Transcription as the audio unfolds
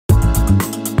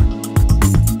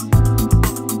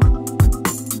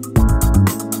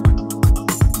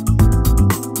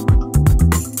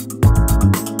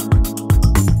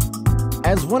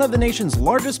one of the nation's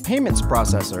largest payments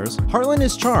processors, Heartland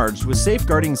is charged with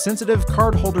safeguarding sensitive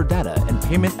cardholder data and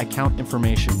payment account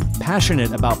information.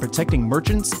 Passionate about protecting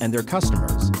merchants and their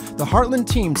customers, the Heartland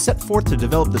team set forth to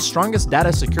develop the strongest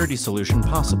data security solution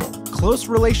possible. Close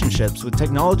relationships with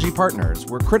technology partners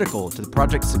were critical to the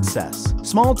project's success.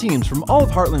 Small teams from all of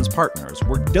Heartland's partners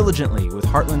worked diligently with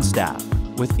Heartland staff,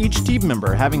 with each team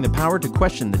member having the power to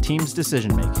question the team's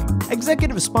decision-making.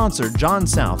 Executive sponsor John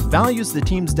South values the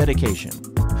team's dedication.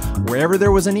 Wherever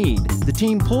there was a need, the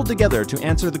team pulled together to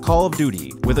answer the call of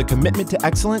duty with a commitment to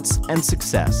excellence and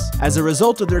success. As a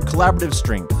result of their collaborative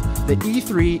strength, the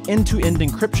E3 end-to-end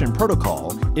encryption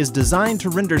protocol is designed to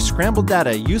render scrambled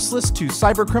data useless to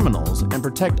cybercriminals and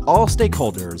protect all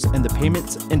stakeholders in the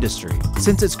payments industry.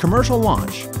 Since its commercial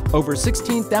launch, over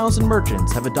 16,000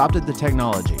 merchants have adopted the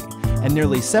technology, and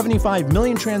nearly 75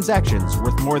 million transactions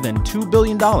worth more than $2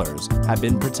 billion have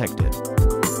been protected.